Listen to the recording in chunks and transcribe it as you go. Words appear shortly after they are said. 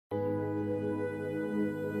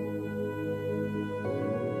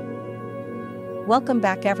Welcome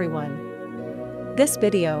back everyone. This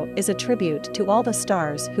video is a tribute to all the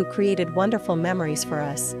stars who created wonderful memories for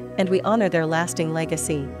us, and we honor their lasting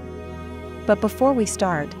legacy. But before we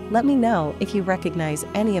start, let me know if you recognize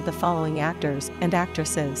any of the following actors and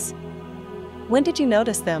actresses. When did you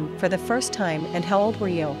notice them for the first time and how old were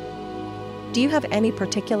you? Do you have any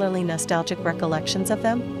particularly nostalgic recollections of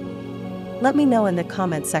them? Let me know in the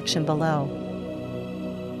comment section below.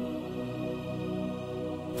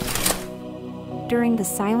 During the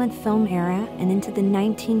silent film era and into the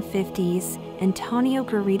 1950s, Antonio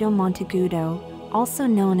Garrido Monteagudo, also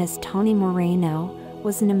known as Tony Moreno,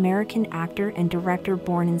 was an American actor and director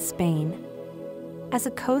born in Spain. As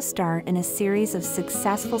a co-star in a series of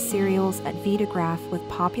successful serials at Vitagraph with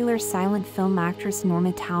popular silent film actress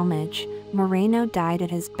Norma Talmadge, Moreno died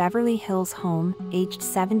at his Beverly Hills home, aged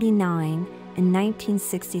 79, in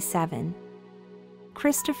 1967.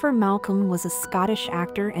 Christopher Malcolm was a Scottish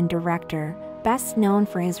actor and director, best known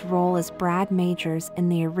for his role as Brad Majors in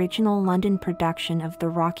the original London production of the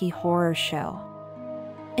Rocky Horror Show.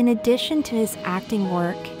 In addition to his acting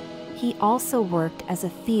work, he also worked as a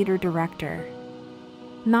theater director.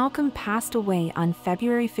 Malcolm passed away on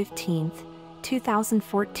February 15,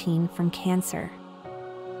 2014 from cancer.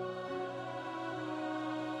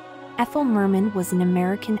 Ethel Merman was an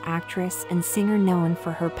American actress and singer known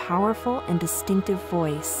for her powerful and distinctive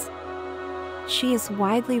voice. She is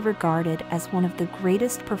widely regarded as one of the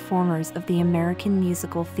greatest performers of the American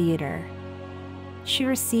musical theater. She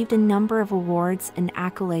received a number of awards and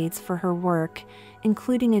accolades for her work,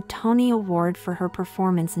 including a Tony Award for her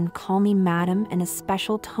performance in Call Me Madam and a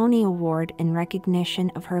special Tony Award in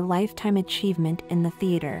recognition of her lifetime achievement in the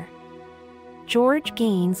theater. George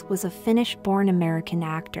Gaynes was a Finnish-born American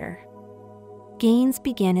actor. Gaynes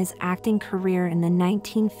began his acting career in the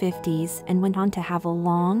 1950s and went on to have a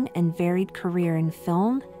long and varied career in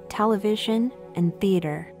film, television, and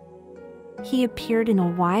theater. He appeared in a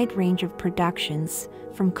wide range of productions,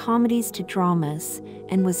 from comedies to dramas,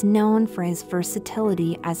 and was known for his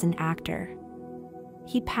versatility as an actor.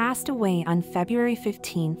 He passed away on February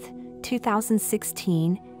 15,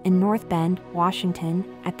 2016, in North Bend,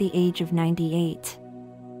 Washington, at the age of 98.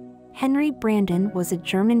 Henry Brandon was a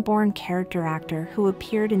German-born character actor who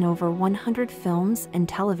appeared in over 100 films and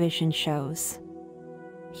television shows.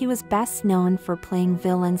 He was best known for playing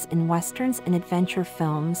villains in westerns and adventure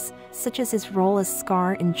films, such as his role as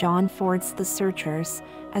Scar in John Ford's The Searchers,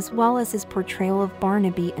 as well as his portrayal of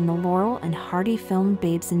Barnaby in the Laurel and Hardy film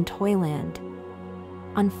Babes in Toyland.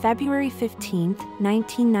 On February 15,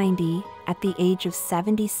 1990, at the age of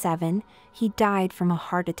 77, he died from a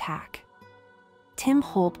heart attack. Tim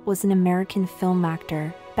Holt was an American film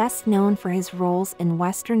actor, best known for his roles in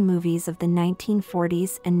Western movies of the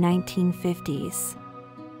 1940s and 1950s.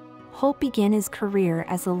 Holt began his career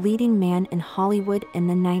as a leading man in Hollywood in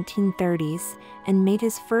the 1930s and made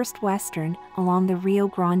his first Western, Along the Rio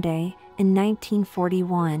Grande, in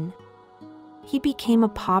 1941. He became a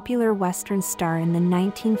popular Western star in the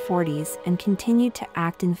 1940s and continued to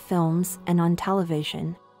act in films and on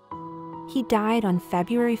television. He died on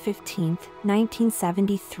February 15,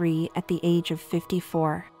 1973, at the age of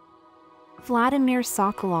 54. Vladimir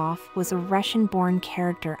Sokoloff was a Russian-born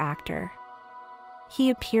character actor.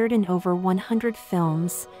 He appeared in over 100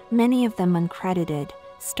 films, many of them uncredited,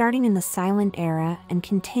 starting in the silent era and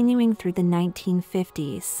continuing through the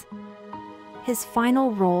 1950s. His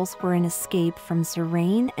final roles were in Escape from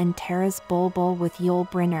Zerane and Taras Bulbul with Yul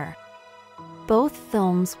Brynner. Both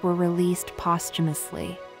films were released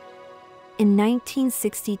posthumously. In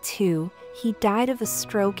 1962, he died of a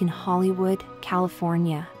stroke in Hollywood,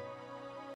 California.